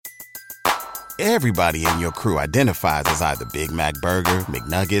Everybody in your crew identifies as either Big Mac Burger,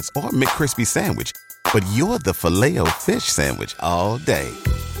 McNuggets, or McCrispy Sandwich. But you're the Filet-O-Fish Sandwich all day.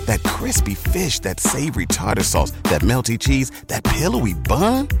 That crispy fish, that savory tartar sauce, that melty cheese, that pillowy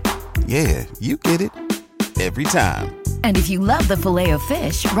bun. Yeah, you get it. Every time. And if you love the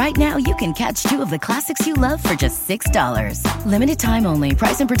Filet-O-Fish, right now you can catch two of the classics you love for just $6. Limited time only.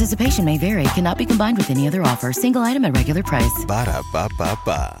 Price and participation may vary. Cannot be combined with any other offer. Single item at regular price.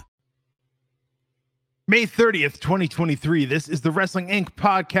 Ba-da-ba-ba-ba. May 30th, 2023. This is the Wrestling Inc.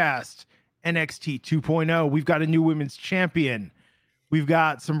 podcast, NXT 2.0. We've got a new women's champion. We've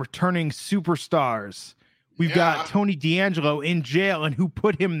got some returning superstars. We've got Tony D'Angelo in jail and who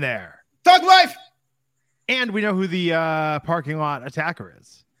put him there. Thug Life! And we know who the parking lot attacker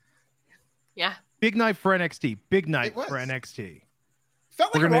is. Yeah. Big night for NXT. Big night for NXT.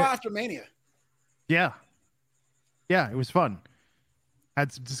 Felt like a Raw after Mania. Yeah. Yeah, it was fun.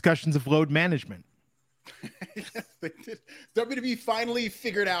 Had some discussions of load management. Yes, they did. WWE finally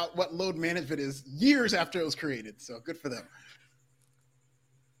figured out what load management is years after it was created. So good for them.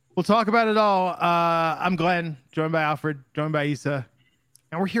 We'll talk about it all. I'm Glenn, joined by Alfred, joined by Issa.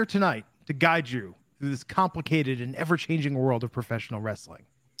 And we're here tonight to guide you through this complicated and ever-changing world of professional wrestling.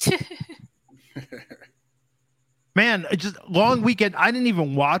 Man, just long weekend. I didn't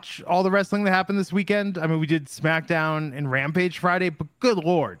even watch all the wrestling that happened this weekend. I mean, we did SmackDown and Rampage Friday, but good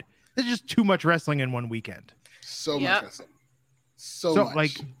Lord. There's just too much wrestling in one weekend. So much wrestling. So much.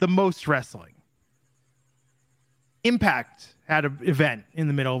 Like the most wrestling. Impact had an event in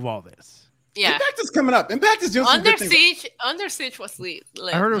the middle of all this. Yeah. Impact is coming up. Impact is doing some good things. Under Siege was lit.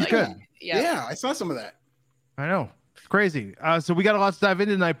 I heard it was good. Yeah, I saw some of that. I know. It's crazy. So we got a lot to dive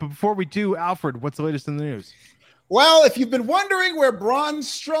into tonight, but before we do, Alfred, what's the latest in the news? Well, if you've been wondering where Braun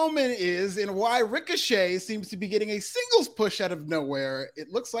Strowman is and why Ricochet seems to be getting a singles push out of nowhere, it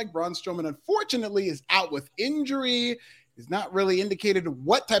looks like Braun Strowman, unfortunately, is out with injury. He's not really indicated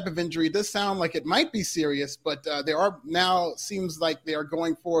what type of injury. It does sound like it might be serious, but there are now seems like they are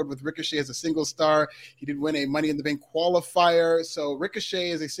going forward with Ricochet as a single star. He did win a Money in the Bank qualifier, so Ricochet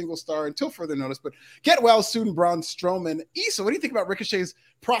is a single star until further notice. But get well soon, Braun Strowman. Issa, what do you think about Ricochet's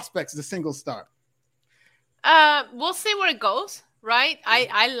prospects as a single star? We'll see where it goes, right?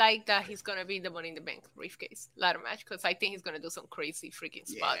 I like that he's going to be in the Money in the Bank briefcase ladder match because I think he's going to do some crazy freaking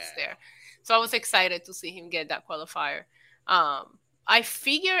spots there. So I was excited to see him get that qualifier. I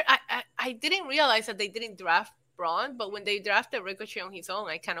figured, I didn't realize that they didn't draft Braun, but when they drafted Ricochet on his own,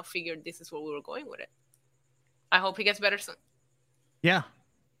 I kind of figured this is where we were going with it. I hope he gets better soon. Yeah.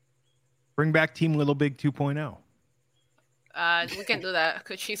 Bring back Team Little Big 2.0. We can do that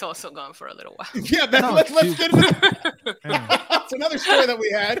because she's also gone for a little while. Yeah, let's get it. That's another story that we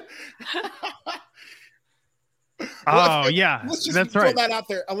had. Let's just throw that out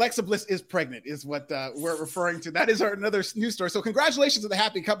there. Alexa Bliss is pregnant, is what we're referring to. That is another news story. So congratulations to the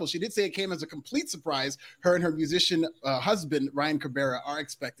happy couple. She did say it came as a complete surprise. Her and her musician husband, Ryan Cabrera, are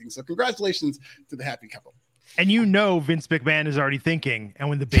expecting. So congratulations to the happy couple. And you know Vince McMahon is already thinking, and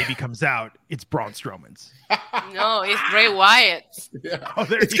when the baby comes out, it's Braun Strowman's. No, it's Bray Wyatt. Yeah.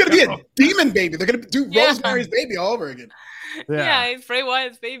 It's going to be a demon baby. They're going to do Rosemary's Baby all over again. Yeah, it's Bray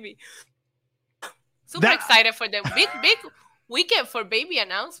Wyatt's baby. Super excited for them. Big weekend for baby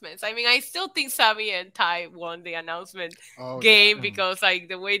announcements. I mean, I still think Sammy and Ty won the announcement game because like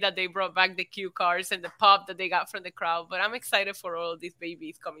the way that they brought back the cue cards and the pop that they got from the crowd. But I'm excited for all of these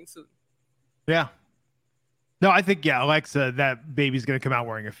babies coming soon. Yeah. No, I think, Alexa, that baby's going to come out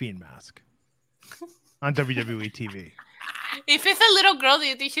wearing a Fiend mask on WWE TV. If it's a little girl, do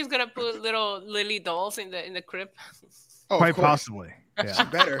you think she's going to put little Lily dolls in the crib? Oh, quite possibly. Yeah. She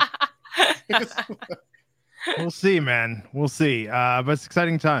better. We'll see, man. We'll see. But it's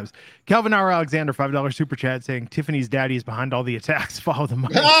exciting times. Kelvin R. Alexander, $5 super chat saying Tiffany's daddy is behind all the attacks. Follow the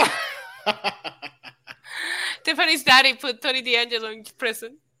money. Tiffany's daddy put Tony D'Angelo in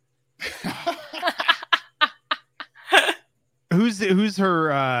prison. Who's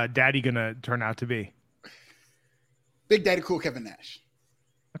her daddy gonna turn out to be? Big Daddy Cool Kevin Nash.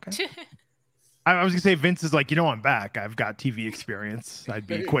 Okay. I was gonna say Vince is like, I'm back. I've got TV experience. I'd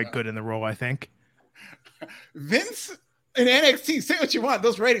be quite good in the role, I think. Vince in NXT, say what you want.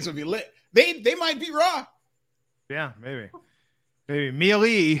 Those ratings would be lit. They might be Raw. Yeah, maybe. Mia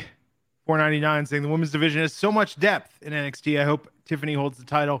Lee, $4.99, saying the women's division has so much depth in NXT. I hope Tiffany holds the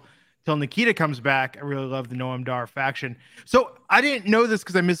title till Nikita comes back. I really love the Noam Dar faction. So I didn't know this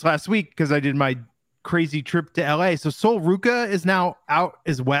because I missed last week because I did my crazy trip to LA. So Sol Ruca is now out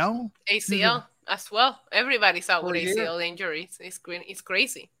as well. ACL as well. Everybody's out with ACL injuries. It's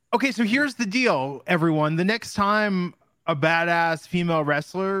crazy. Okay, so here's the deal, everyone. The next time a badass female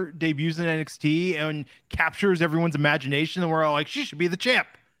wrestler debuts in NXT and captures everyone's imagination, and we're all like, she should be the champ.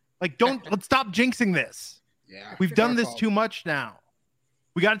 Like, let's stop jinxing this. Yeah, We've done this too much now.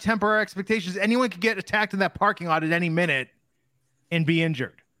 We got to temper our expectations. Anyone could get attacked in that parking lot at any minute and be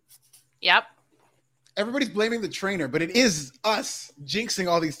injured. Yep. Everybody's blaming the trainer, but it is us jinxing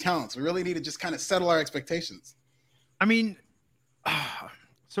all these talents. We really need to just kind of settle our expectations. I mean,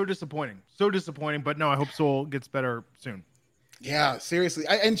 so disappointing. But no, I hope Soul gets better soon. Yeah, seriously.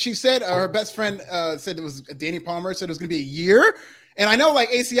 And she said her best friend said it was Danny Palmer said it was going to be a year. And I know like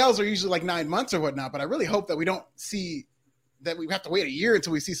ACLs are usually like 9 months or whatnot, but I really hope that we don't see that we have to wait a year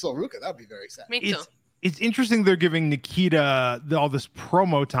until we see Sol Ruca. That would be very sad. Me too. It's interesting they're giving Nikita all this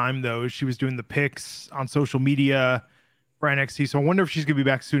promo time, though. She was doing the pics on social media for NXT. So I wonder if she's going to be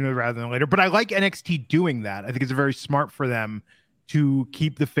back sooner rather than later. But I like NXT doing that. I think it's very smart for them to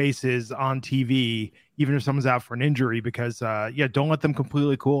keep the faces on TV, even if someone's out for an injury, because, don't let them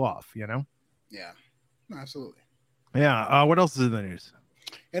completely cool off, you know? Yeah, absolutely. Yeah. What else is in the news?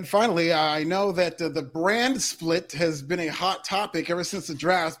 And finally, I know that the brand split has been a hot topic ever since the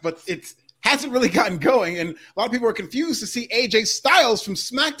draft, but it hasn't really gotten going. And a lot of people are confused to see AJ Styles from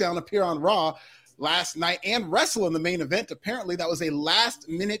SmackDown appear on Raw last night and wrestle in the main event. Apparently, that was a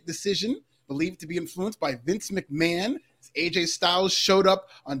last-minute decision believed to be influenced by Vince McMahon. AJ Styles showed up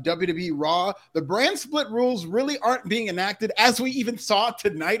on WWE Raw. The brand split rules really aren't being enacted, as we even saw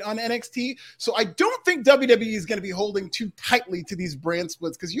tonight on NXT. So I don't think WWE is going to be holding too tightly to these brand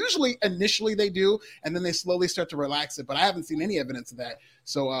splits, because usually initially they do, and then they slowly start to relax it. But I haven't seen any evidence of that.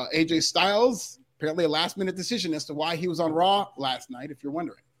 So AJ Styles, apparently a last-minute decision as to why he was on Raw last night, if you're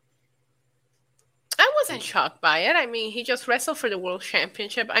wondering. I wasn't shocked by it. I mean, he just wrestled for the World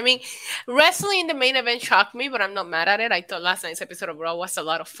Championship. I mean, wrestling in the main event shocked me, but I'm not mad at it. I thought last night's episode of Raw was a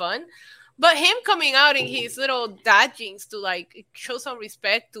lot of fun. But him coming out in his little dad jeans to like show some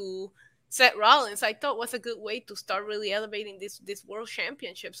respect to Seth Rollins, I thought was a good way to start really elevating this World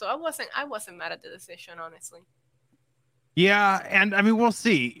Championship. So I wasn't mad at the decision, honestly. Yeah, and I mean, we'll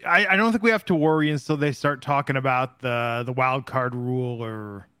see. I don't think we have to worry until they start talking about the wild card rule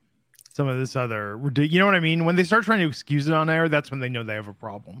or some of this other, you know what I mean? When they start trying to excuse it on air, that's when they know they have a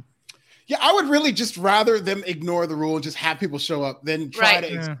problem. Yeah, I would really just rather them ignore the rule and just have people show up than try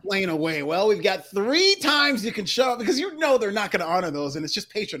to explain away. Well, we've got 3 times you can show up, because you know they're not going to honor those, and it's just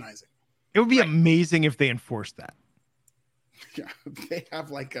patronizing. It would be amazing if they enforced that. Yeah, they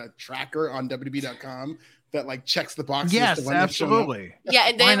have like a tracker on WWE.com that like checks the boxes. Yes, absolutely. Yeah,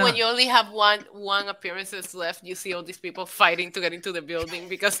 and then when you only have one appearances left, you see all these people fighting to get into the building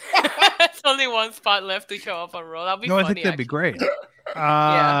because there's only one spot left to show up on Raw. That'd be funny, I think that'd be great.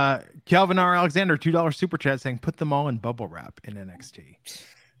 Kelvin R. Alexander, $2 super chat saying, put them all in bubble wrap in NXT.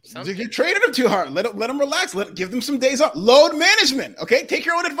 You traded them too hard. Let them relax. Give them some days off. Load management. Okay, take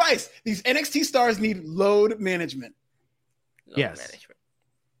your own advice. These NXT stars need load management.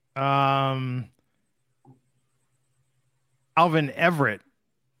 Alvin Everett,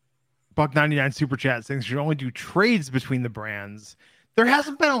 $1.99 super chat saying should only do trades between the brands. There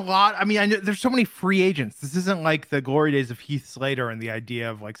hasn't been a lot. I mean, I know there's so many free agents. This isn't like the glory days of Heath Slater and the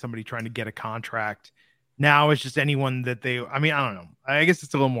idea of like somebody trying to get a contract. Now it's just anyone that I don't know. I guess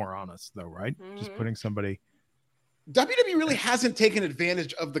it's a little more honest though, right? Mm-hmm. Just putting somebody. WWE really hasn't taken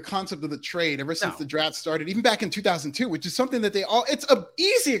advantage of the concept of the trade ever since the draft started, even back in 2002, which is something that it's an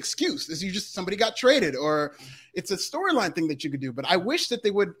easy excuse. Is somebody got traded, or it's a storyline thing that you could do. But I wish that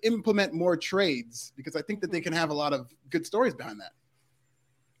they would implement more trades, because I think that they can have a lot of good stories behind that.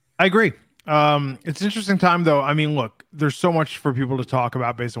 I agree. It's an interesting time though. I mean, look, there's so much for people to talk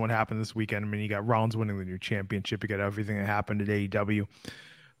about based on what happened this weekend. I mean, you got Rollins winning the new championship. You got everything that happened at AEW,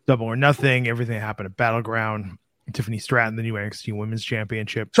 Double or Nothing, everything that happened at Battleground. Tiffany Stratton, the new NXT Women's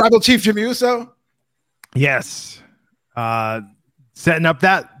Championship. Tribal Chief Jimmy Uso. Yes. Setting up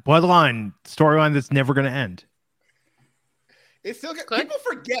that bloodline storyline that's never going to end. It's still good. People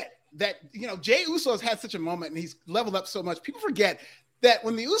forget that, Jey Uso has had such a moment and he's leveled up so much. People forget that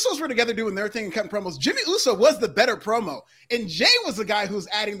when the Usos were together doing their thing and cutting promos, Jimmy Uso was the better promo. And Jey was the guy who was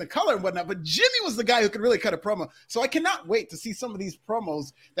adding the color and whatnot, but Jimmy was the guy who could really cut a promo. So I cannot wait to see some of these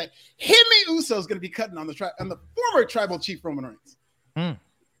promos that Jimmy Uso is going to be cutting on the former Tribal Chief Roman Reigns.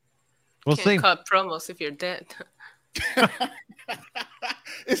 We'll see. Cut promos if you're dead.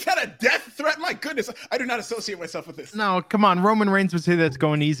 Is that a death threat? My goodness, I do not associate myself with this. No, come on. Roman Reigns would say that's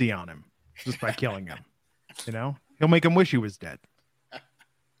going easy on him just by killing him. He'll make him wish he was dead.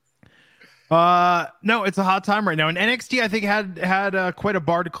 No, it's a hot time right now. And NXT, I think, had quite a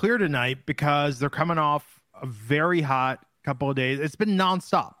bar to clear tonight because they're coming off a very hot couple of days. It's been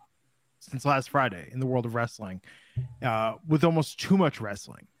nonstop. since last Friday in the world of wrestling, with almost too much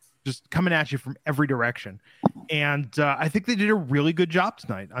wrestling, just coming at you from every direction. And I think they did a really good job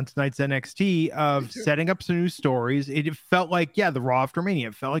tonight on tonight's NXT of setting up some new stories. It felt like, the Raw after Mania.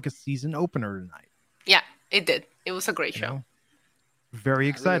 It felt like a season opener tonight. Yeah, it did. It was a great show. Very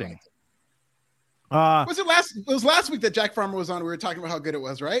exciting. It was last week that Jack Farmer was on. We were talking about how good it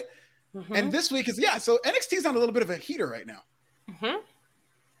was, right? Mm-hmm. And this week so NXT's on a little bit of a heater right now. Mm-hmm.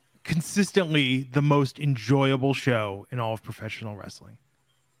 Consistently the most enjoyable show in all of professional wrestling.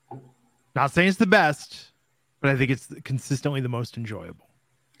 Not saying it's the best, but I think it's consistently the most enjoyable.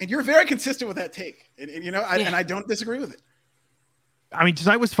 And you're very consistent with that take. And I don't disagree with it. I mean,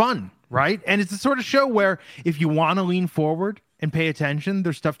 tonight was fun, right? And it's the sort of show where if you want to lean forward and pay attention,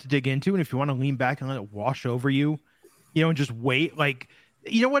 there's stuff to dig into. And if you want to lean back and let it wash over you, and just wait. Like,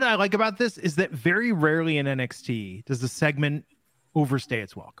 what I like about this is that very rarely in NXT does the segment overstay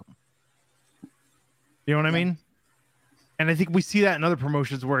its welcome. You know what I mean? And I think we see that in other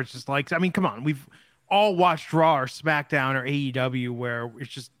promotions where it's just like, I mean, come on, we've all watched Raw or SmackDown or AEW where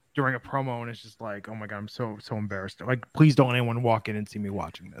it's just during a promo and it's just like, oh my God, I'm so embarrassed. Like, please don't anyone walk in and see me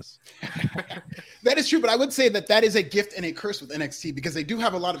watching this. That is true, but I would say that is a gift and a curse with NXT because they do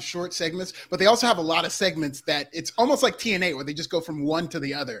have a lot of short segments, but they also have a lot of segments that it's almost like TNA where they just go from one to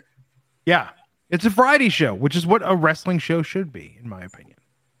the other. Yeah, it's a variety show, which is what a wrestling show should be, in my opinion.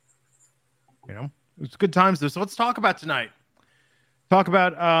 It's good times though. So let's talk about tonight. Talk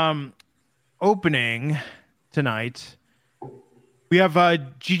about opening tonight. We have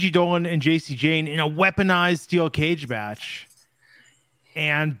Gigi Dolan and JC Jane in a weaponized steel cage match.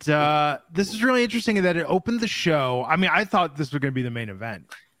 And this is really interesting in that it opened the show. I mean, I thought this was going to be the main event.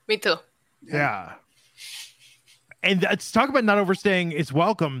 Me too. Yeah. And let's talk about not overstaying its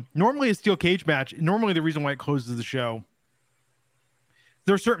welcome. Normally a steel cage match, normally the reason why it closes the show,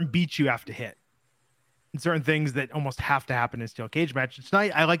 there are certain beats you have to hit. And certain things that almost have to happen in a steel cage match.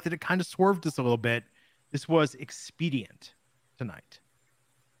 Tonight, I like that it kind of swerved us a little bit. This was expedient tonight.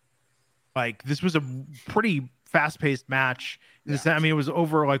 Like, this was a pretty fast-paced match. I mean, it was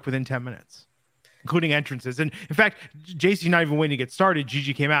over like within 10 minutes, including entrances. And in fact, JC not even waiting to get started.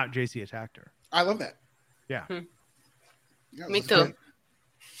 Gigi came out, JC attacked her. I love that. Yeah. Yeah, me too. Great.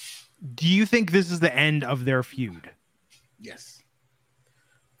 Do you think this is the end of their feud? Yes.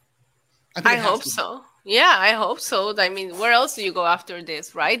 I hope so. Yeah, I hope so. I mean, where else do you go after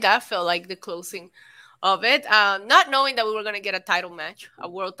this, right? That felt like the closing of it. Not knowing that we were going to get a title match, a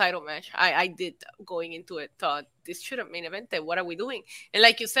world title match. I did, going into it, thought this should have main evented. What are we doing? And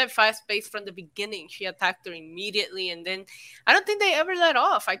like you said, fast-paced from the beginning. She attacked her immediately, and then I don't think they ever let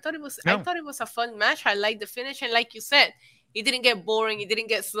off. I thought it was a fun match. I liked the finish, and like you said, it didn't get boring. It didn't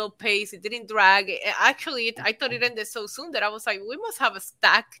get slow paced. It didn't drag. Actually, I thought it ended so soon that I was like, we must have a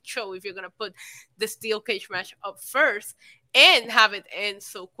stacked show if you're going to put the steel cage match up first and have it end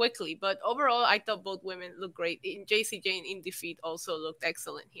so quickly. But overall, I thought both women looked great. And JC Jane in defeat also looked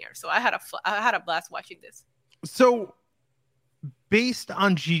excellent here. So I had a blast watching this. So based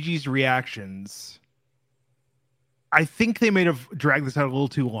on Gigi's reactions, I think they may have dragged this out a little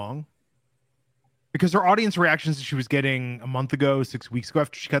too long. Because her audience reactions that she was getting a month ago, 6 weeks ago,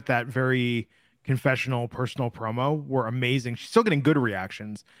 after she cut that very confessional, personal promo, were amazing. She's still getting good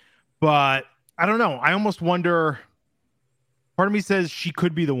reactions. But I don't know. I almost wonder, part of me says she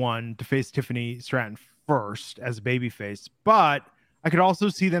could be the one to face Tiffany Stratton first as a babyface. But I could also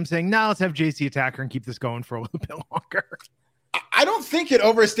see them saying, nah, let's have JC attack her and keep this going for a little bit longer. I don't think it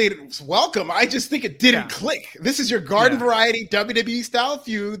overstayed its welcome. I just think it didn't click. This is your garden variety WWE style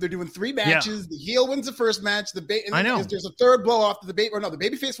feud. They're doing 3 matches. The heel wins the first match. I know. There's a third blow off that the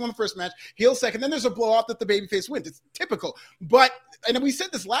babyface won the first match. Heel second. Then there's a blow off that the babyface wins. It's typical. But, and we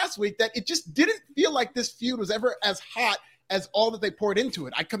said this last week, that it just didn't feel like this feud was ever as hot as all that they poured into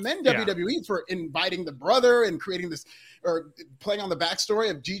it. I commend WWE for inviting the brother and creating this, or playing on the backstory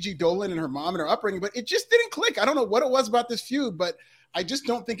of Gigi Dolan and her mom and her upbringing, but it just didn't click. I don't know what it was about this feud, but I just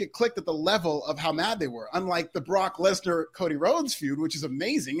don't think it clicked at the level of how mad they were. Unlike the Brock Lesnar Cody Rhodes feud, which is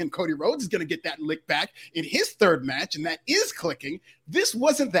amazing, and Cody Rhodes is going to get that lick back in his third match, and that is clicking. This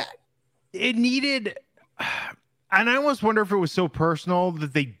wasn't that. It needed, and I almost wonder if it was so personal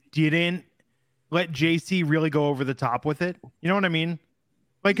that they didn't let JC really go over the top with it. You know what I mean?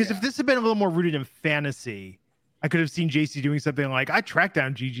 Like, because if this had been a little more rooted in fantasy, I could have seen JC doing something like, I tracked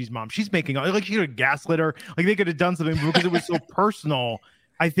down Gigi's mom. She's making, like, she could have gaslit her. Like, they could have done something, because it was so personal.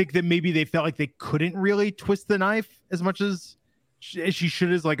 I think that maybe they felt like they couldn't really twist the knife as much as she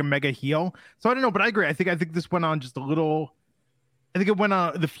should, as like a mega heel. So I don't know, but I agree. I think this went on just a little. I think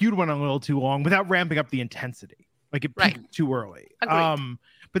the feud went on a little too long without ramping up the intensity. Like, it peaked too early. Agreed.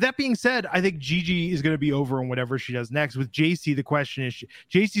 But that being said, I think Gigi is going to be over in whatever she does next. With JC, the question is,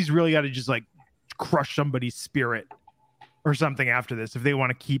 JC's really got to just like crush somebody's spirit or something after this if they want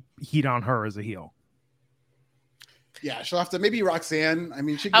to keep heat on her as a heel. Yeah, she'll have to, maybe Roxanne. I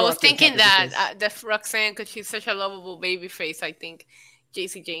mean, I was thinking that Roxanne, because she's such a lovable baby face, I think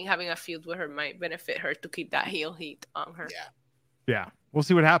JC Jane having a feud with her might benefit her to keep that heel heat on her. Yeah, we'll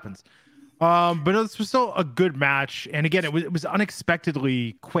see what happens. But this was still a good match, and again, it was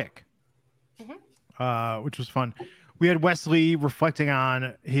unexpectedly quick, which was fun. We had Wesley reflecting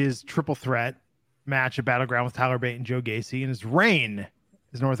on his triple threat match at Battleground with Tyler Bate and Joe Gacy, and his reign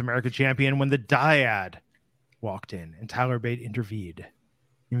as North American champion when the Dyad walked in and Tyler Bate intervened.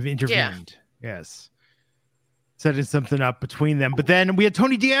 Yes. Setting something up between them. But then we had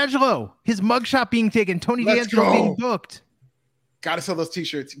Tony D'Angelo, his mugshot being taken, Tony D'Angelo being booked. Gotta sell those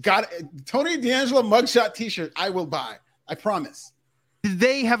t-shirts. Tony D'Angelo mugshot t-shirt. I will buy. I promise. Did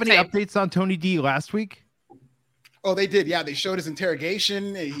they have any updates on Tony D last week? Oh, they did. Yeah, they showed his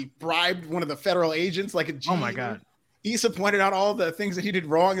interrogation. He bribed one of the federal agents like a G. Oh my God. Issa pointed out all the things that he did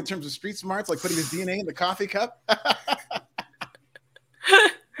wrong in terms of street smarts, like putting his DNA in the coffee cup.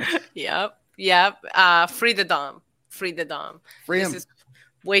 Yep. Free the Dom. This is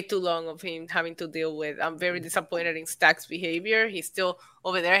way too long of him having to deal with. I'm very disappointed in Stack's behavior. He's still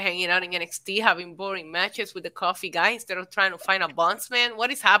over there hanging out in NXT, having boring matches with the coffee guy instead of trying to find a bondsman. What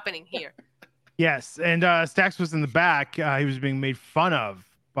is happening here? Yes, and Stax was in the back. He was being made fun of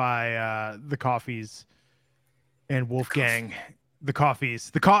by the Coffees and Wolfgang. The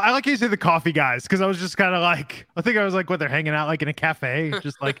Coffees. I like how you say the coffee guys, because I was just kind of like, I think I was like, what, they're hanging out like in a cafe,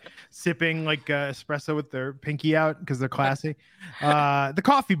 just like sipping like espresso with their pinky out because they're classy. The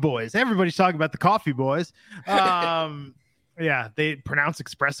Coffee Boys. Everybody's talking about the Coffee Boys. Yeah, they pronounce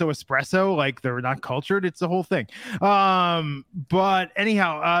espresso like they're not cultured. It's the whole thing. But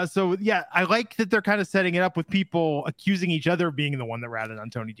anyhow, so yeah, I like that they're kind of setting it up with people accusing each other of being the one that ratted on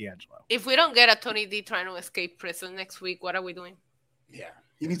Tony D'Angelo. If we don't get a Tony D trying to escape prison next week, what are we doing? Yeah,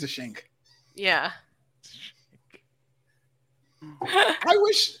 he needs a shank. Yeah. I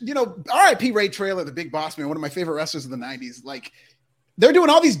wish, R.I.P. Ray Traylor, the Big Boss Man, one of my favorite wrestlers of the 90s. Like, they're doing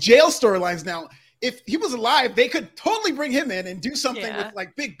all these jail storylines now. If he was alive, they could totally bring him in and do something with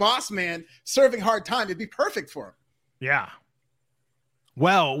like Big Boss Man serving hard time. It'd be perfect for him. Yeah.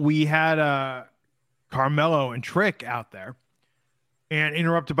 Well, we had Carmelo and Trick out there, and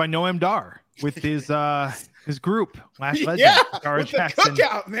interrupted by Noam Dar with his group, Last Legend. Yeah, Cara with the Jackson.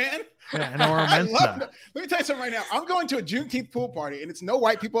 cookout, man. Yeah, and I love that. Let me tell you something right now. I'm going to a Juneteenth pool party, and it's no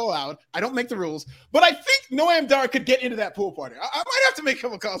white people allowed. I don't make the rules, but I think Noam Dar could get into that pool party. I might have to make a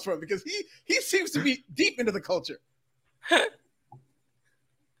couple calls for him because he seems to be deep into the culture.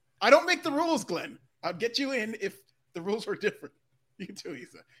 I don't make the rules, Glenn. I'll get you in if the rules were different. You can too,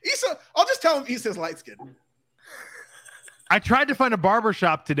 Issa. Issa, I'll just tell him Issa's light skin. I tried to find a barber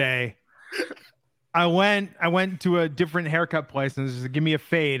shop today. I went to a different haircut place and it's just give me a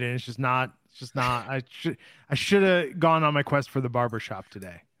fade, and it's just not. I should have gone on my quest for the barber shop today.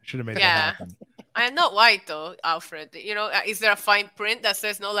 I should have made that happen. I am not white though, Alfred. Is there a fine print that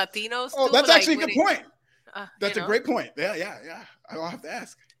says no Latinos? Oh, that's actually a good point. That's a great point. Yeah. I'll have to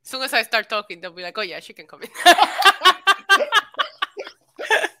ask. As soon as I start talking, they'll be like, "Oh yeah, she can come in."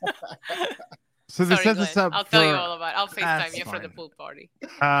 So this sets us up. I'll tell you all about it. I'll FaceTime you for the pool party.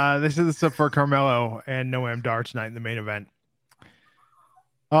 This is this up for Carmelo and Noam Dar tonight in the main event.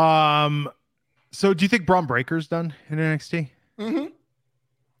 So do you think Braun Breaker's done in NXT?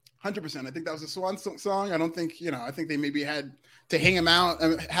 100%. I think that was a swan song. I don't think, I think they maybe had to hang him out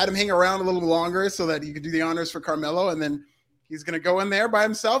and had him hang around a little longer so that he could do the honors for Carmelo. And then he's going to go in there by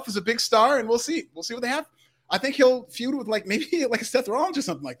himself as a big star, and we'll see. We'll see what they have. I think he'll feud with maybe Seth Rollins or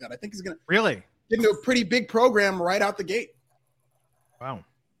something like that. I think he's going to really get into a pretty big program right out the gate. Wow.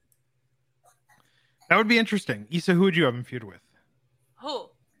 That would be interesting. Issa, who would you have him feud with? Who?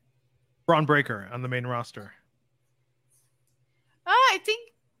 Braun Breaker on the main roster. I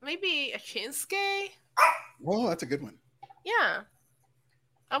think maybe a Shinsuke. Oh, that's a good one. Yeah.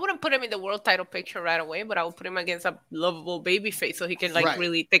 I wouldn't put him in the world title picture right away, but I would put him against a lovable babyface so he can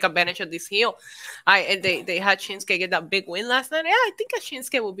really take advantage of this heel. And they had Shinsuke get that big win last night. Yeah, I think a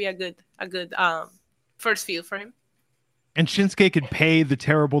Shinsuke will be a good first feud for him. And Shinsuke could pay the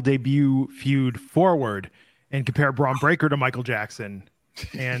terrible debut feud forward and compare Braun Breaker to Michael Jackson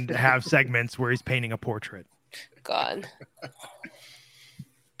and have segments where he's painting a portrait. God.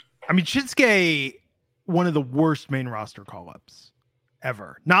 I mean, Shinsuke, one of the worst main roster call-ups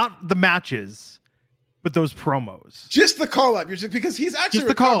ever. Not the matches, but those promos. Just the call-up. Because he's actually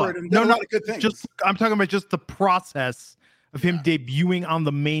recovered and done a lot of good things. I'm talking about just the process of him debuting on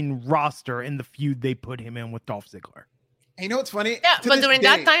the main roster in the feud they put him in with Dolph Ziggler. And you know what's funny? Yeah, but during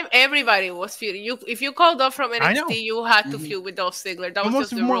that time, everybody was feuding. If you called up from NXT, you had to feud with Dolph Ziggler. That was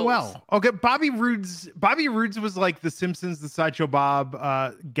just the rules. Well. Okay, Bobby Roode's was like the Simpsons, the Sideshow Bob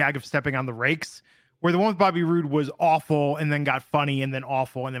gag of stepping on the rakes, where the one with Bobby Roode was awful and then got funny and then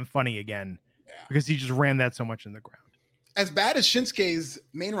awful and then funny again because he just ran that so much in the ground. As bad as Shinsuke's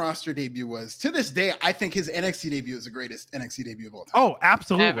main roster debut was, to this day, I think his NXT debut is the greatest NXT debut of all time. Oh,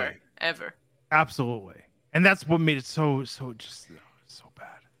 absolutely. Ever. Absolutely. And that's what made it so bad.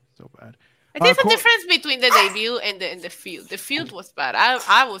 There's a difference between the debut and the feud. The feud was bad.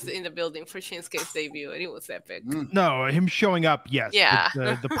 I was in the building for Shinsuke's debut, and it was epic. No, him showing up, yes. Yeah.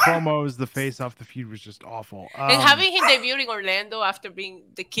 The promos, the face-off, the feud was just awful. And having him debut in Orlando after being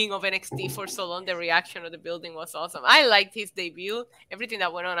the king of NXT for so long, the reaction of the building was awesome. I liked his debut, everything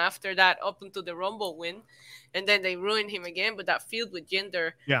that went on after that, up until the Rumble win. And then they ruined him again, but that feud with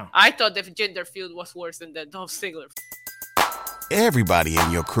Jinder, I thought the Jinder feud was worse than the Dolph Ziggler. Everybody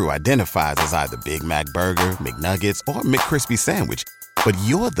in your crew identifies as either Big Mac Burger, McNuggets, or McCrispy Sandwich. But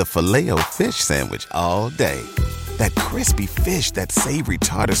you're the Filet-O-Fish Sandwich all day. That crispy fish, that savory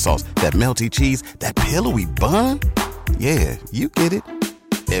tartar sauce, that melty cheese, that pillowy bun. Yeah, you get it.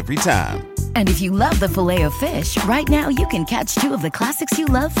 Every time. And if you love the Filet-O-Fish, right now you can catch 2 of the classics you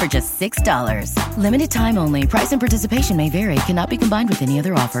love for just $6. Limited time only. Price and participation may vary. Cannot be combined with any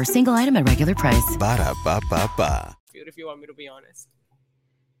other offer. Single item at regular price. Ba-da-ba-ba-ba. If you want me to be honest.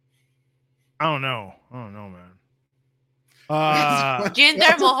 I don't know, man.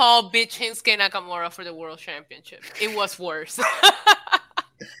 Jinder Mahal beat Shinsuke Nakamura for the World Championship. It was worse. That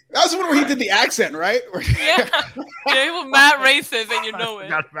was the one where he did the accent, right? Yeah, he was mad racist, and you know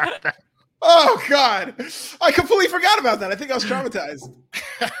it. Oh, God. I completely forgot about that. I think I was traumatized.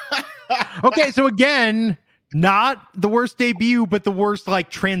 Okay, so again, not the worst debut, but the worst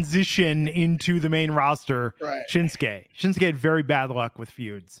transition into the main roster. Right. Shinsuke had very bad luck with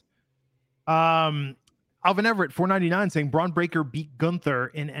feuds. Alvin Everett, $4.99, saying Braun Breaker beat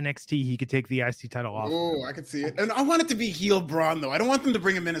Gunther in NXT. He could take the IC title off. Oh, I could see it. And I want it to be heel Braun, though. I don't want them to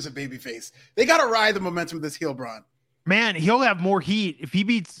bring him in as a babyface. They got to ride the momentum of this heel Braun. Man, he'll have more heat if he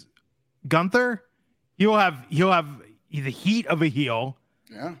beats Gunther. He'll have the heat of a heel.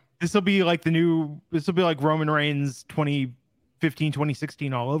 Yeah. This will be like Roman Reigns 2015,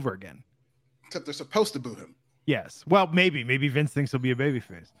 2016 all over again. Except they're supposed to boo him. Yes. Well, maybe Vince thinks he'll be a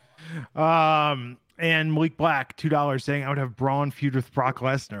babyface. And Malik Black, $2, saying I would have Braun feud with Brock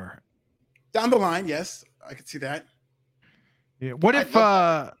Lesnar. Down the line, yes. I could see that. Yeah. What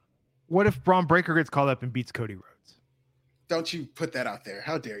if Braun Breaker gets called up and beats Cody Rhodes? Don't you put that out there.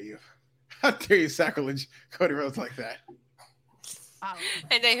 How dare you? How dare you sacrilege Cody Rhodes like that?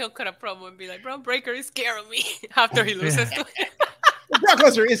 And then he'll cut a promo and be like, Braun Breaker is scaring me after he loses to him. Brock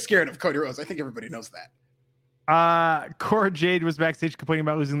Lesnar is scared of Cody Rhodes. I think everybody knows that. Cora Jade was backstage complaining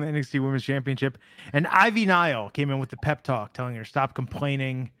about losing the NXT Women's Championship. And Ivy Nile came in with the pep talk, telling her stop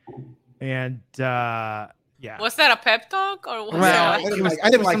complaining. And yeah. Was that a pep talk? Or was I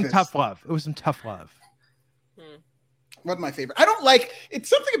didn't like this. Tough love. It was some tough love. Wasn't my favorite. I don't like it's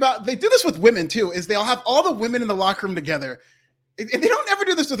something about they do this with women too, is they'll have all the women in the locker room together. And they don't ever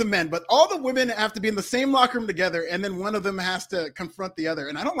do this with the men, but all the women have to be in the same locker room together, and then one of them has to confront the other.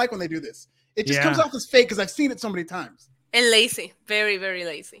 And I don't like when they do this. It just comes off as fake because I've seen it so many times. And lazy. Very, very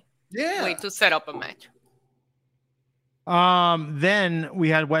lazy. Yeah. Way to set up a match. Then we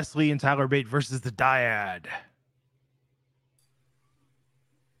had Wesley and Tyler Bate versus the Dyad.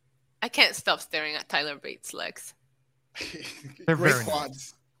 I can't stop staring at Tyler Bates' legs. They're Great very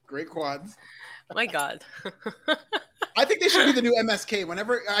quads. Great quads. Oh my God. I think they should be the new MSK.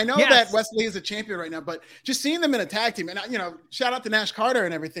 Whenever I know that Wesley is a champion right now, but just seeing them in a tag team, and shout out to Nash Carter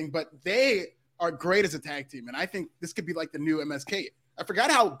and everything, but they are great as a tag team, and I think this could be like the new MSK. I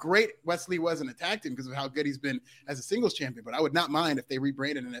forgot how great Wesley was in a tag team because of how good he's been as a singles champion, but I would not mind if they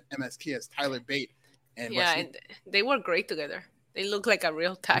rebranded an MSK as Tyler Bate and Wesley. And they were great together. They look like a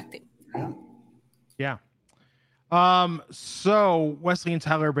real tag team. Yeah. So Wesley and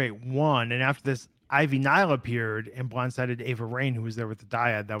Tyler Bate won, and after this, Ivy Nile appeared and blindsided Ava Rain, who was there with the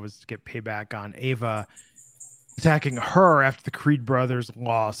Dyad. That was to get payback on Ava attacking her after the Creed brothers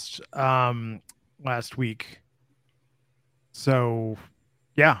lost last week. So,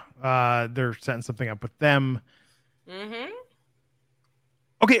 yeah, they're setting something up with them. Mm-hmm.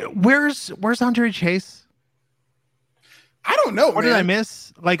 Okay, where's Andre Chase? I don't know. What did I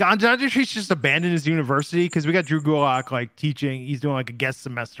miss? Andre Chase just abandoned his university because we got Drew Gulak teaching. He's doing a guest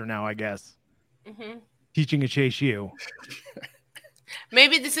semester now, I guess. Mm-hmm. Teaching at Chase U.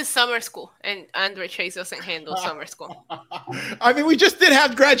 Maybe this is summer school, and Andre Chase doesn't handle summer school. I mean, we just did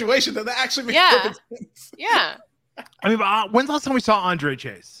have graduation, though. That actually makes perfect sense. Yeah. I mean, when's the last time we saw Andre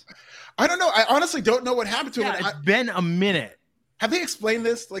Chase? I don't know. I honestly don't know what happened to him. It's been a minute. Have they explained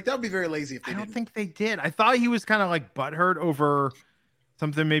this? Like, that would be very lazy if they didn't. I don't think they did. I thought he was kind of like butthurt over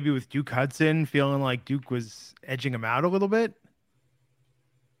something maybe with Duke Hudson, feeling like Duke was edging him out a little bit.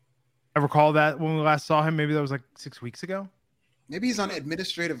 I recall that when we last saw him. Maybe that was like 6 weeks ago. Maybe he's on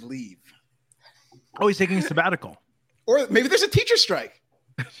administrative leave. Oh, he's taking a sabbatical. Or maybe there's a teacher strike.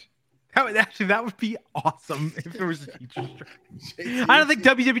 That would be awesome if there was a teacher strike. I don't think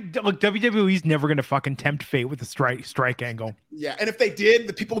WWE's never going to fucking tempt fate with the strike angle. Yeah, and if they did,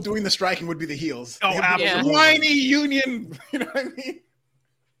 the people doing the striking would be the heels. Oh, absolutely. Whiny union. You know what I mean?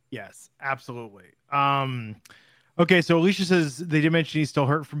 Yes, absolutely. Okay, so Alicia says they did mention he's still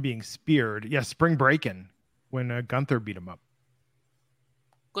hurt from being speared. Yeah, spring breaking when Gunther beat him up.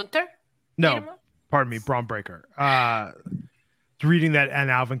 Gunther? No, pardon me, Braun Breaker. Reading that,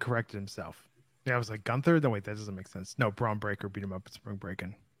 and Alvin corrected himself. Yeah, I was like, Gunther? No, wait, that doesn't make sense. No, Braun Breaker beat him up at spring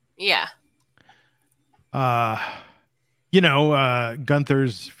breaking. Yeah.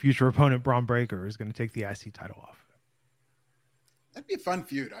 Gunther's future opponent, Braun Breaker, is going to take the IC title off. That'd be a fun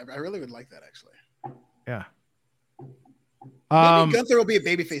feud. I really would like that, actually. Yeah. Maybe Gunther will be a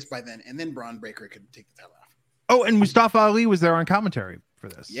babyface by then, and then Braun Breaker could take the title off. Oh, and Mustafa Ali was there on commentary for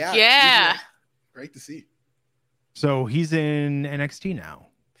this. Yeah. Yeah. Great to see. So he's in NXT now.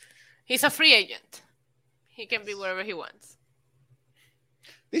 He's a free agent. He can be wherever he wants.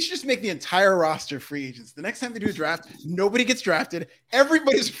 They should just make the entire roster free agents. The next time they do a draft, nobody gets drafted.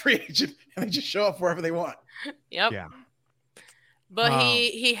 Everybody's a free agent, and they just show up wherever they want. Yep. Yeah. But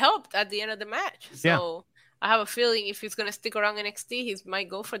he helped at the end of the match. So I have a feeling if he's going to stick around NXT, he might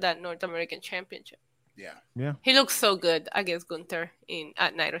go for that North American Championship. Yeah. Yeah. He looks so good against Gunther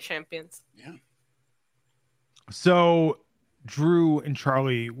at Night of Champions. Yeah. So Drew and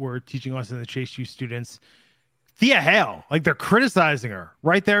Charlie were teaching us in the Chase U students. Thea Hale, like they're criticizing her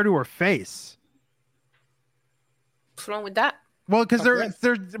right there to her face. What's wrong with that? Well, because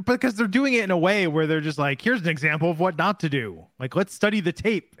they're doing it in a way where they're just like, here's an example of what not to do. Like, let's study the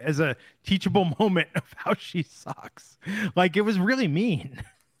tape as a teachable moment of how she sucks. Like, it was really mean.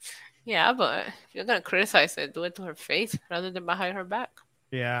 Yeah, but if you're gonna criticize it, do it to her face rather than behind her back.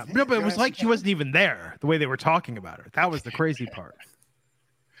 Yeah, no, but it was like she wasn't even there. The way they were talking about her, that was the crazy part.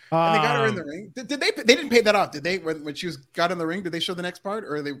 And they got her in the ring. Did they? They didn't pay that off, did they? When she got in the ring, did they show the next part,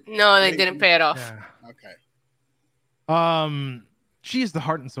 or they? No, they didn't pay it off. Yeah. Okay. She is the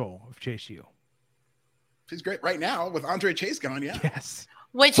heart and soul of Chase U. She's great right now with Andre Chase gone. Yeah. Yes.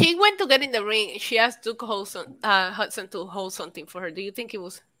 When she went to get in the ring, she asked Duke Hudson to hold something for her. Do you think it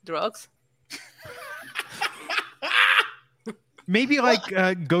was drugs? Maybe like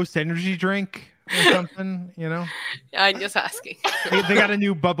a Ghost Energy drink or something, you know? I'm just asking. They got a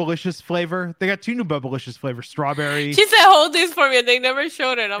new Bubblicious flavor. They got 2 new Bubblicious flavors, strawberry. She said, hold this for me, and they never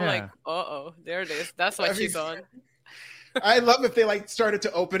showed it. I'm Yeah. like, uh-oh, there it is. That's what she's on. I love if they like started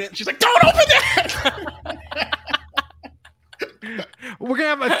to open it, and she's like, "Don't open that!" We're gonna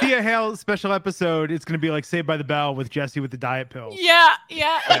have a Thea Hale special episode. It's gonna be like Saved by the Bell with Jesse with the diet pills. Yeah.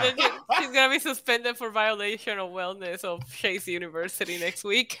 And then she's going to be suspended for violation of wellness of Chase University next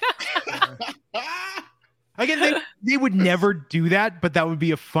week. Again, they would never do that, but that would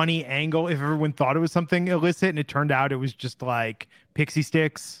be a funny angle if everyone thought it was something illicit and it turned out it was just like pixie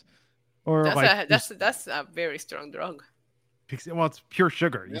sticks or that's a very strong drug. Well, it's pure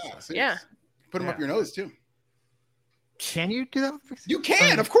sugar. Yeah. Put them up your nose too. Can you do that with pixie? You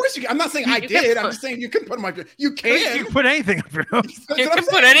can, of course you can. I'm not saying I did. I'm just saying you can put them up. You can. You can put anything up your nose. You can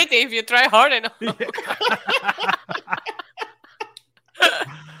put anything if you try hard enough.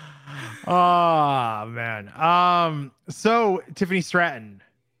 Oh man. So Tiffany Stratton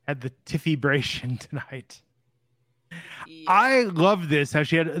had the Tiffy-bration tonight. Yeah. I love this. How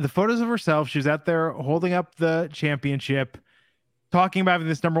she had the photos of herself. She was out there holding up the championship, talking about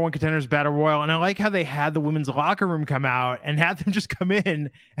this number 1 contenders battle royal. And I like how they had the women's locker room come out and had them just come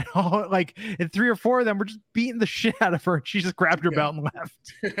in and all like, and 3 or 4 of them were just beating the shit out of her. And she just grabbed her belt and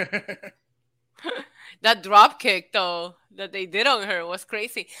left. That drop kick though that they did on her was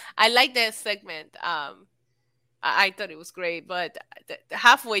crazy. I like that segment. I thought it was great, but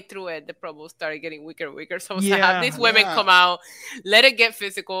halfway through it, the promo started getting weaker and weaker. So I have these women come out, let it get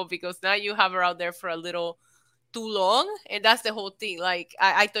physical, because now you have her out there for a little too long, and that's the whole thing. Like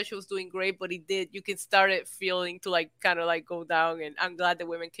I thought she was doing great, but you can start it feeling to like kind of like go down. And I'm glad the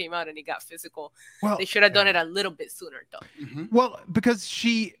women came out and it got physical. Well, they should have done it a little bit sooner though. Well, because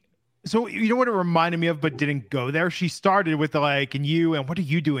So you know what it reminded me of, but didn't go there? She started with the like, and what are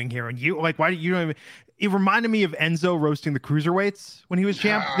you doing here? And you like, why do you don't even... It reminded me of Enzo roasting the cruiserweights when he was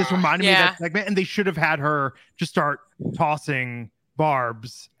champ. This reminded me of that segment, and they should have had her just start tossing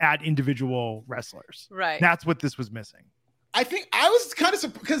barbs at individual wrestlers. Right. That's what this was missing. I think I was kind of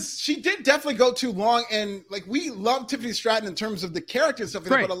surprised because she did definitely go too long, and like we love Tiffany Stratton in terms of the character and stuff,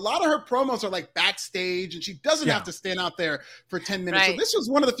 but a lot of her promos are like backstage, and she doesn't have to stand out there for 10 minutes. So this was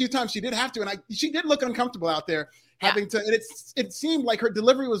one of the few times she did have to, and she did look uncomfortable out there having to. And it seemed like her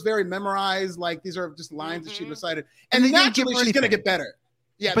delivery was very memorized, like these are just lines that she recited, and naturally she's going to get better.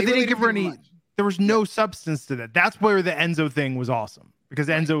 Yeah, but they didn't give her any. There was no substance to that. That's where the Enzo thing was awesome because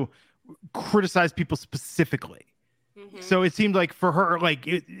Enzo criticized people specifically. So it seemed like for her, like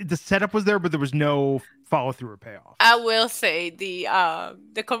the setup was there, but there was no follow through or payoff. I will say the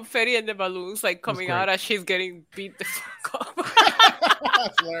confetti and the balloons like coming out as she's getting beat the fuck up.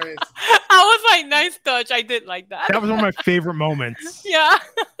 That's hilarious. I was like, nice touch. I did like that. That was one of my favorite moments.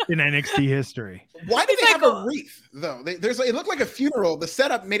 In NXT history. Why did they have a wreath though? It looked like a funeral. The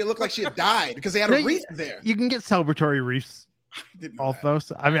setup made it look like she had died because they had a wreath there. You can get celebratory wreaths.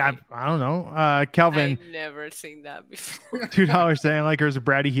 Also, I mean, I don't know. Kelvin, I've never seen that before. $2 saying like there's a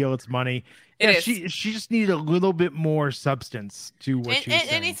bratty heel. It's money. She just needed a little bit more substance to what she was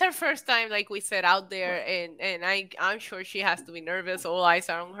saying. And it's her first time, like we said, out there, and I'm sure she has to be nervous. All eyes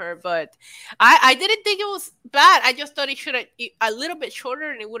are on her, but I didn't think it was bad. I just thought it should have a little bit shorter,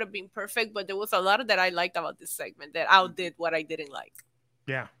 and it would have been perfect. But there was a lot that I liked about this segment that outdid what I didn't like.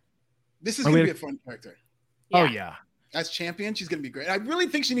 Yeah, this is gonna be a fun character. Oh yeah. As champion, she's going to be great. I really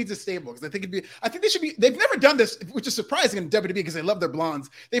think she needs a stable because I think they should be. They've never done this, which is surprising in WWE because they love their blondes.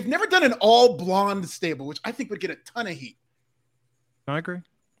 They've never done an all blonde stable, which I think would get a ton of heat. I agree.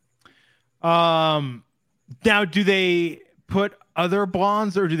 Now, do they put other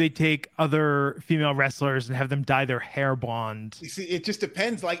blondes or do they take other female wrestlers and have them dye their hair blonde? You see, it just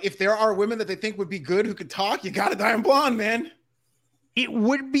depends. Like if there are women that they think would be good who could talk, you got to dye them blonde, man. It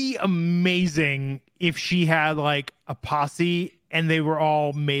would be amazing if she had like a posse and they were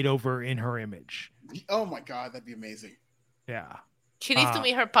all made over in her image. Oh my God, that'd be amazing. Yeah. She needs to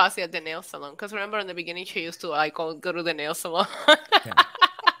meet her posse at the nail salon. Because remember in the beginning, she used to like go to the nail salon.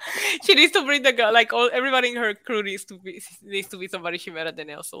 She needs to bring the girl, like everybody in her crew needs to be somebody she met at the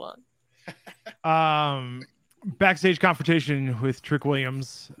nail salon. Backstage confrontation with Trick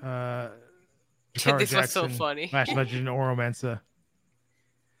Williams. This Jackson, was so funny. Lash Legend, Oro Mensa.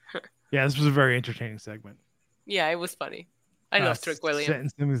 Yeah, this was a very entertaining segment. Yeah, it was funny. I love Trick Williams. Setting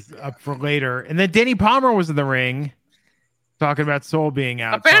things up for later. And then Danny Palmer was in the ring talking about Soul being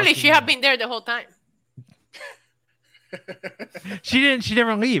out. Apparently, she had been there the whole time. She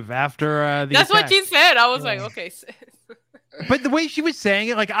never leave after the That's attack. what she said. I was like, okay. But the way she was saying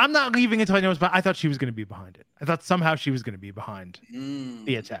it, like, I'm not leaving until I know it's behind. I thought she was going to be behind it. I thought somehow she was going to be behind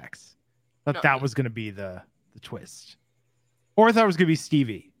the attacks. I thought that was going to be the twist. Or I thought it was going to be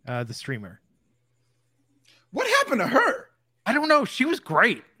Stevie. The streamer. What happened to her? I don't know. She was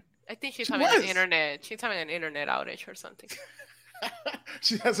great. I think she's having an internet. She's having an internet outage or something.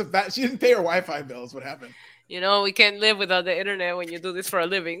 She didn't pay her Wi-Fi bills. What happened? You know, we can't live without the internet when you do this for a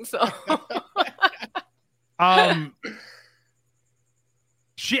living. So,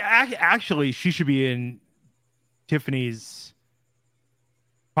 she should be in Tiffany's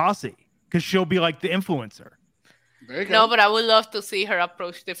posse because she'll be like the influencer. No, but I would love to see her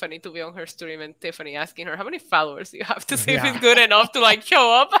approach Tiffany to be on her stream and Tiffany asking her, how many followers do you have to see if it's good enough to like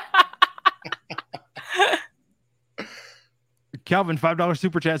show up? Calvin, $5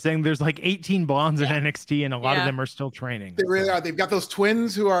 super chat saying there's like 18 blondes in NXT and a lot of them are still training. They really are. They've got those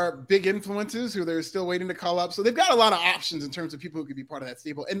twins who are big influences who they're still waiting to call up. So they've got a lot of options in terms of people who could be part of that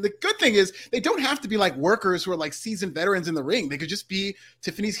stable. And the good thing is they don't have to be like workers who are like seasoned veterans in the ring. They could just be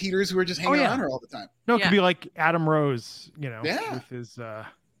Tiffany's heaters who are just hanging around her all the time. No, it could be like Adam Rose, with his,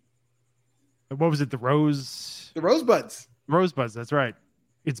 what was it? The Rosebuds. Rosebuds. That's right.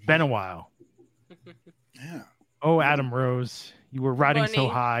 It's been a while. Yeah. Oh, Adam Rose, you were riding so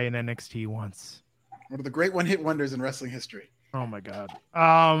high in NXT once. One of the great one-hit wonders in wrestling history. Oh, my God.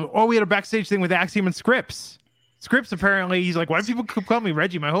 We had a backstage thing with Axiom and Scripps. Scripps, apparently, he's like, why do people call me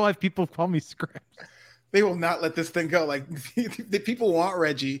Reggie? My whole life, people call me Scripps. They will not let this thing go. Like, the people want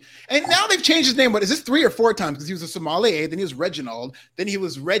Reggie. And now they've changed his name. What is this, 3 or 4 times? Because he was a Somali, then he was Reginald, then he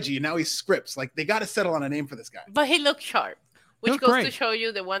was Reggie, and now he's Scripps. Like, they got to settle on a name for this guy. But he looked sharp. Which goes to show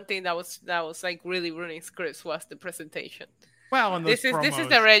you the one thing that was like really ruining Scripps was the presentation. Well, and this is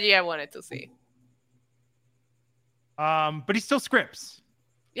the Reggie I wanted to see. But he's still Scripps.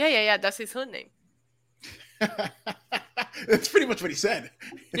 Yeah. That's his hood name. That's pretty much what he said.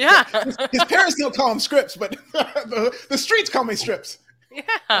 Yeah. His parents don't call him Scripps, but the streets call me Strips.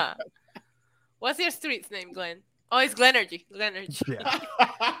 Yeah. What's your street's name, Glenn? Oh, it's Glenergy. Glenergy.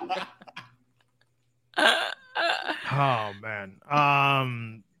 Yeah. Oh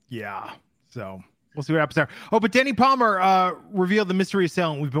man. Yeah. So we'll see what happens there. Oh, but Danny Palmer revealed the mystery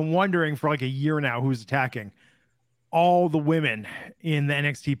assailant. We've been wondering for like a year now who's attacking. All the women in the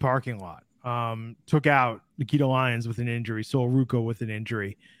NXT parking lot. Took out Nikita Lyons with an injury, Sol Ruco with an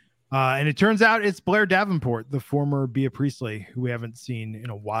injury. And it turns out it's Blair Davenport, the former Bea Priestley, who we haven't seen in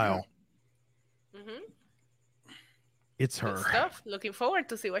a while. Mm-hmm. It's her. Good stuff. Looking forward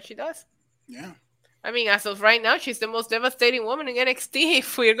to see what she does. Yeah. I mean, as of right now, she's the most devastating woman in NXT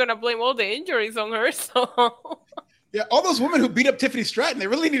if we're going to blame all the injuries on her. So, yeah, all those women who beat up Tiffany Stratton, they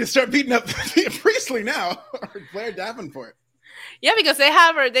really need to start beating up Priestley now, or Blair Davenport. Yeah, because they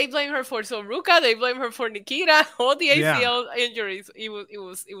have her. They blame her for Sol Ruca. They blame her for Nikita. All the ACL injuries. It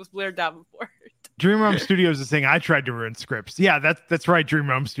was Blair Davenport. Dream Realm Studios is saying I tried to ruin scripts. Yeah, that's right. Dream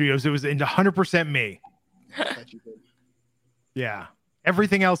Realm Studios. It was 100% me. Yeah,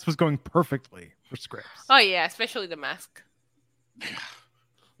 everything else was going perfectly for scripts. Oh yeah, especially the mask.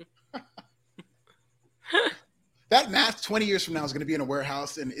 That mask 20 years from now is going to be in a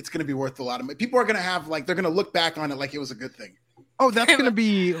warehouse and it's going to be worth a lot of money. People are going to have they're going to look back on it like it was a good thing. Oh, that's going to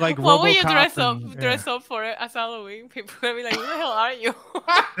be like what will you RoboCop dress up for it as Halloween? People are going to be like, who the hell are you?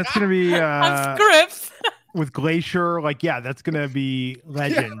 That's going to be scripts. With Glacier. Like, yeah, that's going to be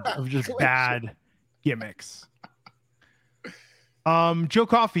legend of just Glacier. Bad gimmicks. Joe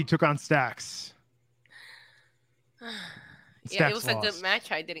Coffey took on Stax. Yeah, it was a good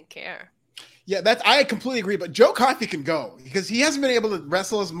match. I didn't care. Yeah, I completely agree. But Joe Coffey can go because he hasn't been able to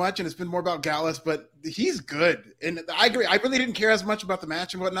wrestle as much, and it's been more about Gallus. But he's good, and I agree. I really didn't care as much about the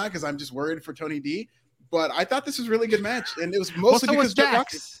match and whatnot because I'm just worried for Tony D. But I thought this was a really good match, and it was mostly because Joe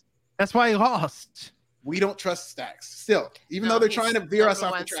Coffey. That's why he lost. We don't trust Stax still, even though they're trying to veer us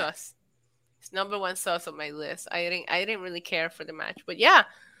off the track. It's number one sauce on my list. I didn't really care for the match, but yeah,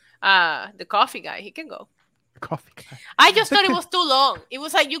 the coffee guy, he can go. Coffee guy. I just thought it was too long. It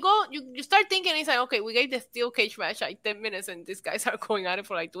was like you start thinking, it's like, okay, we gave the steel cage match like 10 minutes and these guys are going at it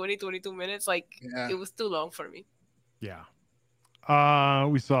for like 22 minutes. Like It was too long for me. Yeah.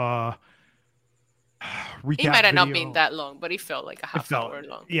 We saw recap. It might have not been that long, but it felt like a half hour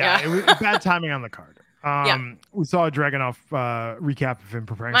long. Yeah. It was bad timing on the card. We saw a Dragunov recap of him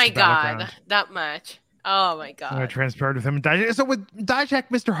preparing. My God, that match. Oh my God. I transferred with him. So with Dijak,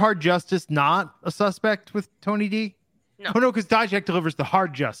 Mr. Hard Justice not a suspect with Tony D? No. Oh no, because Dijak delivers the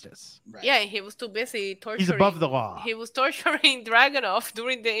hard justice. Right. Yeah, he was too busy torturing. He's above the law. He was torturing Dragunov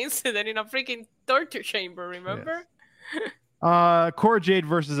during the incident in a freaking torture chamber, remember? Yes. Cora Jade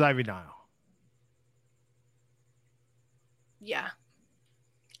versus Ivy Nile. Yeah.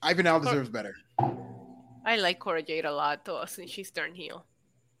 Ivy Nile deserves better. I like Cora Jade a lot, though, since she's turned heel.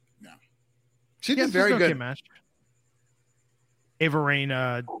 No. She's been very good. Match. Ava Raine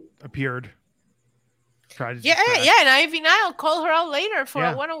appeared. And Ivy Nile called her out later for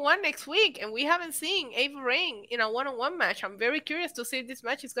a one-on-one next week, and we haven't seen Ava Raine in a one-on-one match. I'm very curious to see if this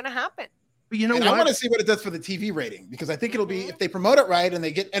match is going to happen. But you know what? I want to see what it does for the TV rating, because I think it'll be, if they promote it right and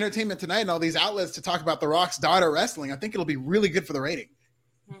they get Entertainment Tonight and all these outlets to talk about The Rock's daughter wrestling, I think it'll be really good for the rating.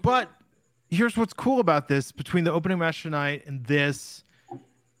 But here's what's cool about this: between the opening match tonight and this,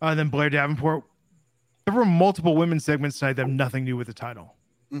 and then Blair Davenport, there were multiple women's segments tonight that have nothing to do with the title.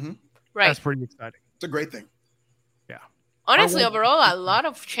 Mm-hmm. Right. That's pretty exciting. It's a great thing. Yeah. Honestly, overall, a lot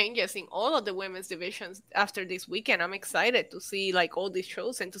of changes in all of the women's divisions after this weekend. I'm excited to see like all these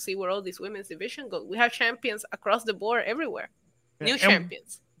shows and to see where all these women's divisions go. We have champions across the board everywhere. New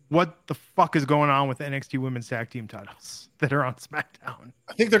champions. What the fuck is going on with NXT women's tag team titles that are on SmackDown?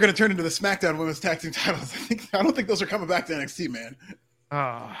 I think they're going to turn into the SmackDown women's tag team titles. I don't think those are coming back to NXT,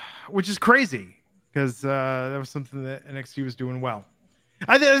 man. Which is crazy because that was something that NXT was doing well.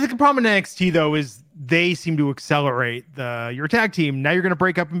 I think the problem in NXT though is they seem to accelerate your tag team. Now you're going to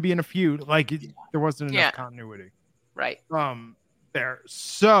break up and be in a feud. Like there wasn't enough continuity, right? There.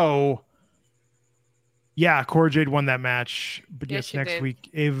 So. Yeah, Cora Jade won that match, but next week,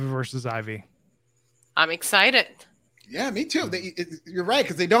 Ava versus Ivy. I'm excited. Yeah, me too. You're right,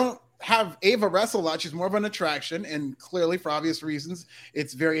 because they don't have Ava wrestle a lot. She's more of an attraction, and clearly, for obvious reasons,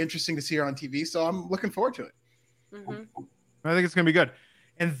 it's very interesting to see her on TV, so I'm looking forward to it. Mm-hmm. I think it's going to be good.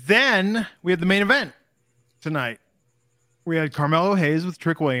 And then we had the main event tonight. We had Carmelo Hayes with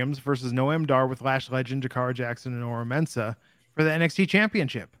Trick Williams versus Noam Dar with Lash Legend, Jakara Jackson, and Ora Mensah for the NXT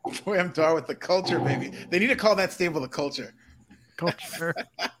Championship. Noam Dar with the culture, baby. They need to call that stable the culture. Culture.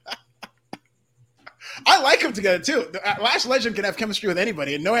 I like them together too. Lash Legend can have chemistry with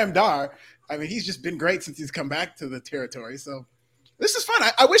anybody, and Noam Dar, I mean, he's just been great since he's come back to the territory. So this is fun.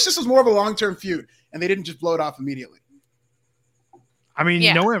 I wish this was more of a long-term feud, and they didn't just blow it off immediately. I mean,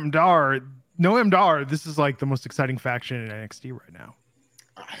 Noam Dar, this is like the most exciting faction in NXT right now.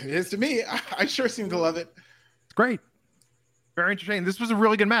 It is to me. I sure seem to love it. It's great. Very entertaining. This was a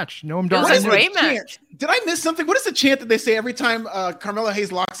really good match. Noam Dar. It was a great match. Did I miss something? What is the chant that they say every time Carmelo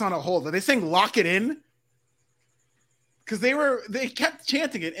Hayes locks on a hold? Are they saying "lock it in"? Because they kept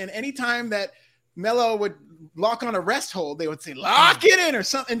chanting it, and anytime that Melo would lock on a rest hold, they would say "lock it in" or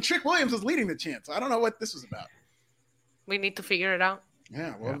something. And Trick Williams was leading the chant, so I don't know what this was about. We need to figure it out.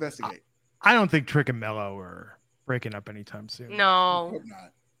 Yeah, we'll investigate. I don't think Trick and Melo are breaking up anytime soon. No, I hope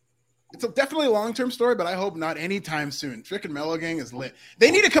not. It's definitely a long-term story, but I hope not anytime soon. Trick and Melo Gang is lit. They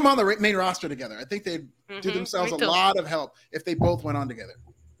need to come on the main roster together. I think they'd do themselves a lot of help if they both went on together.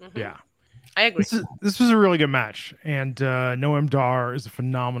 Yeah, I agree. This was a really good match, and Noam Dar is a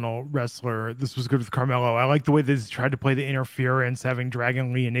phenomenal wrestler. This was good with Carmelo. I like the way they tried to play the interference, having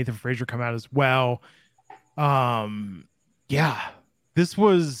Dragon Lee and Nathan Frazier come out as well. Yeah, this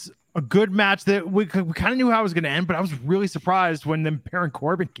was a good match that we kind of knew how it was going to end, but I was really surprised when then Baron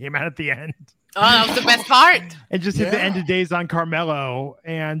Corbin came out at the end. Oh, that was the best part. And just hit the end of days on Carmelo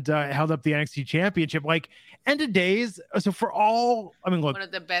and held up the NXT championship. Like, end of days. So for all, I mean, look. One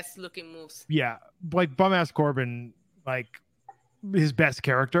of the best looking moves. Yeah. Like, bum-ass Corbin, like, his best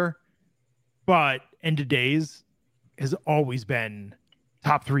character. But end of days has always been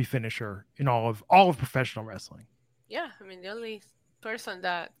top 3 finisher in all of professional wrestling. Yeah. I mean, the only person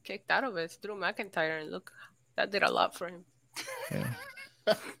that kicked out of it is Drew McIntyre, and look, that did a lot for him. Yeah.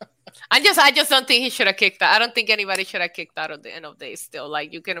 I just don't think he should have kicked out. I don't think anybody should have kicked out at the end of days still.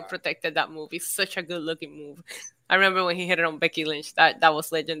 Like, you could have protected that move. It's such a good looking move. I remember when he hit it on Becky Lynch. That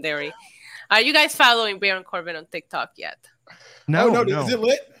was legendary. Are you guys following Baron Corbin on TikTok yet? No. Is it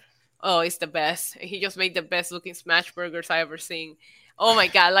lit? Oh, it's the best. He just made the best looking smash burgers I ever seen. Oh my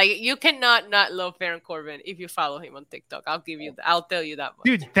God. Like, you cannot not love Baron Corbin if you follow him on TikTok. I'll tell you that much.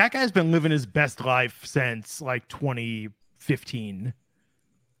 Dude, that guy's been living his best life since like 2015.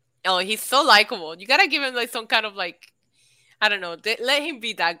 Oh, he's so likable. You gotta give him like some kind of like, I don't know. Let him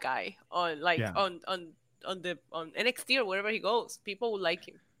be that guy on on NXT or wherever he goes. People will like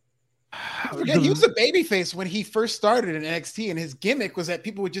him. He was a babyface when he first started in NXT, and his gimmick was that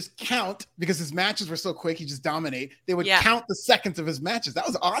people would just count because his matches were so quick. He just dominate. They would count the seconds of his matches. That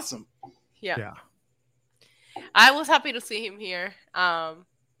was awesome. Yeah. I was happy to see him here.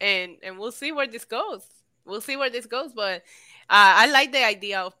 And we'll see where this goes. But I like the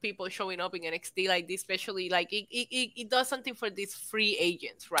idea of people showing up in NXT like this, especially like it does something for these free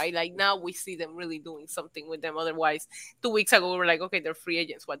agents, right? Like, now we see them really doing something with them. Otherwise, 2 weeks ago we were like, okay, they're free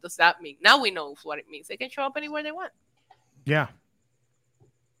agents. What does that mean? Now we know what it means. They can show up anywhere they want. Yeah.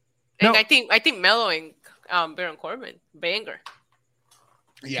 And I think Melo and Baron Corbin, banger.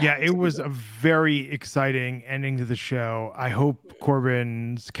 Yeah, it was a very exciting ending to the show. I hope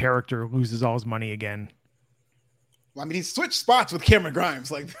Corbin's character loses all his money again. Well, I mean, he switched spots with Cameron Grimes.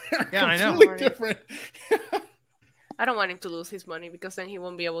 Like, I know. Different. I don't want him to lose his money because then he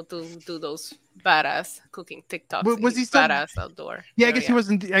won't be able to do those badass cooking TikToks. Was he still badass outdoor? Yeah, I guess he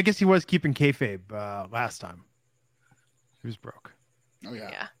wasn't. I guess he was keeping kayfabe last time. He was broke. Oh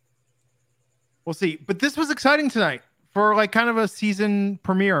yeah. We'll see. But this was exciting tonight for like kind of a season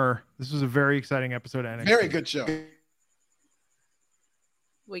premiere. This was a very exciting episode of NXT. Very good show.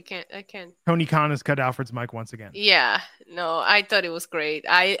 I can't. Tony Khan has cut Alfred's mic once again. Yeah, no, I thought it was great.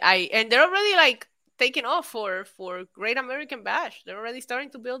 And they're already like taking off for Great American Bash. They're already starting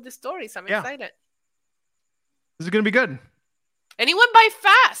to build the stories. I'm excited. This is gonna be good. And it went by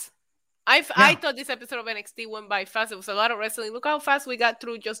fast. I thought this episode of NXT went by fast. It was a lot of wrestling. Look how fast we got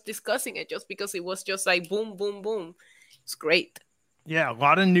through just discussing it, just because it was just like boom, boom, boom. It's great. Yeah, a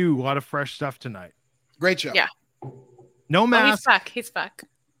lot of new, a lot of fresh stuff tonight. Great show. Yeah. No mask. He's back.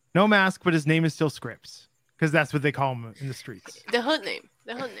 No mask, but his name is still Scripps because that's what they call him in the streets. The hood name.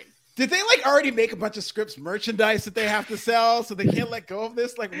 Did they like already make a bunch of Scripps merchandise that they have to sell, so they can't let go of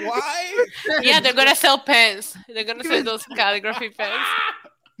this? Like, why? Yeah, they're gonna sell pens. They're gonna sell those calligraphy pens.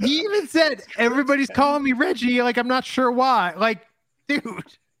 He even said, "Everybody's calling me Reggie." Like, I'm not sure why. Like, dude,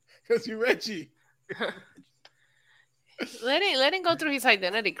 because you're Reggie. Let him go through his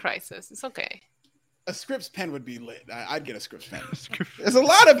identity crisis. It's okay. A Scripps pen would be lit. I'd get a Scripps pen. There's a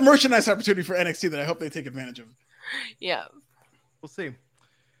lot of merchandise opportunity for NXT that I hope they take advantage of. Yeah. We'll see.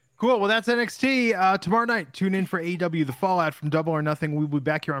 Cool. Well, that's NXT. Tomorrow night, tune in for AEW, The Fallout from Double or Nothing. We'll be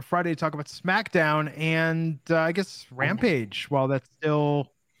back here on Friday to talk about SmackDown and I guess Rampage while that's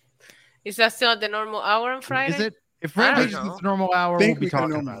still Is that still at the normal hour on Friday? Is it? If I don't Rampage is know. its normal hour, I we'll think be we can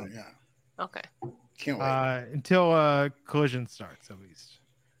talking normal. about it. Yeah. Okay. Can't wait. Until Collision starts, at least.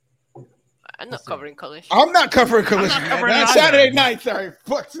 I'm not covering Collision. I'm not covering Collision. covering That's it either. Saturday night. Sorry.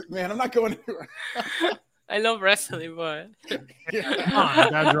 Fuck it, man. I'm not going anywhere. I love wrestling, but Come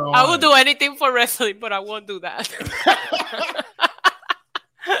on, guys are all I on will it. do anything for wrestling, but I won't do that.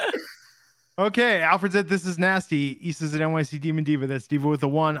 Okay, Alfred said this is nasty. East is at NYC Demon Diva. That's Diva with a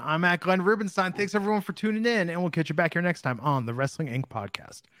 1. I'm at Glenn Rubenstein. Thanks everyone for tuning in, and we'll catch you back here next time on the Wrestling Inc.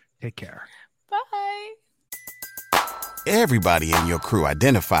 podcast. Take care. Bye. Everybody in your crew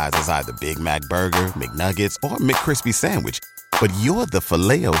identifies as either Big Mac Burger, McNuggets, or McCrispy Sandwich. But you're the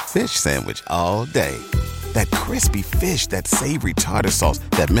Filet-O-Fish Sandwich all day. That crispy fish, that savory tartar sauce,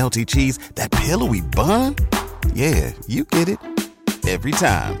 that melty cheese, that pillowy bun. Yeah, you get it. Every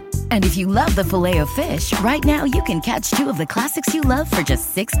time. And if you love the Filet-O-Fish, right now you can catch 2 of the classics you love for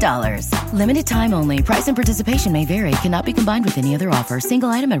just $6. Limited time only. Price and participation may vary. Cannot be combined with any other offer. Single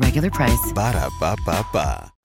item at regular price. Ba-da-ba-ba-ba.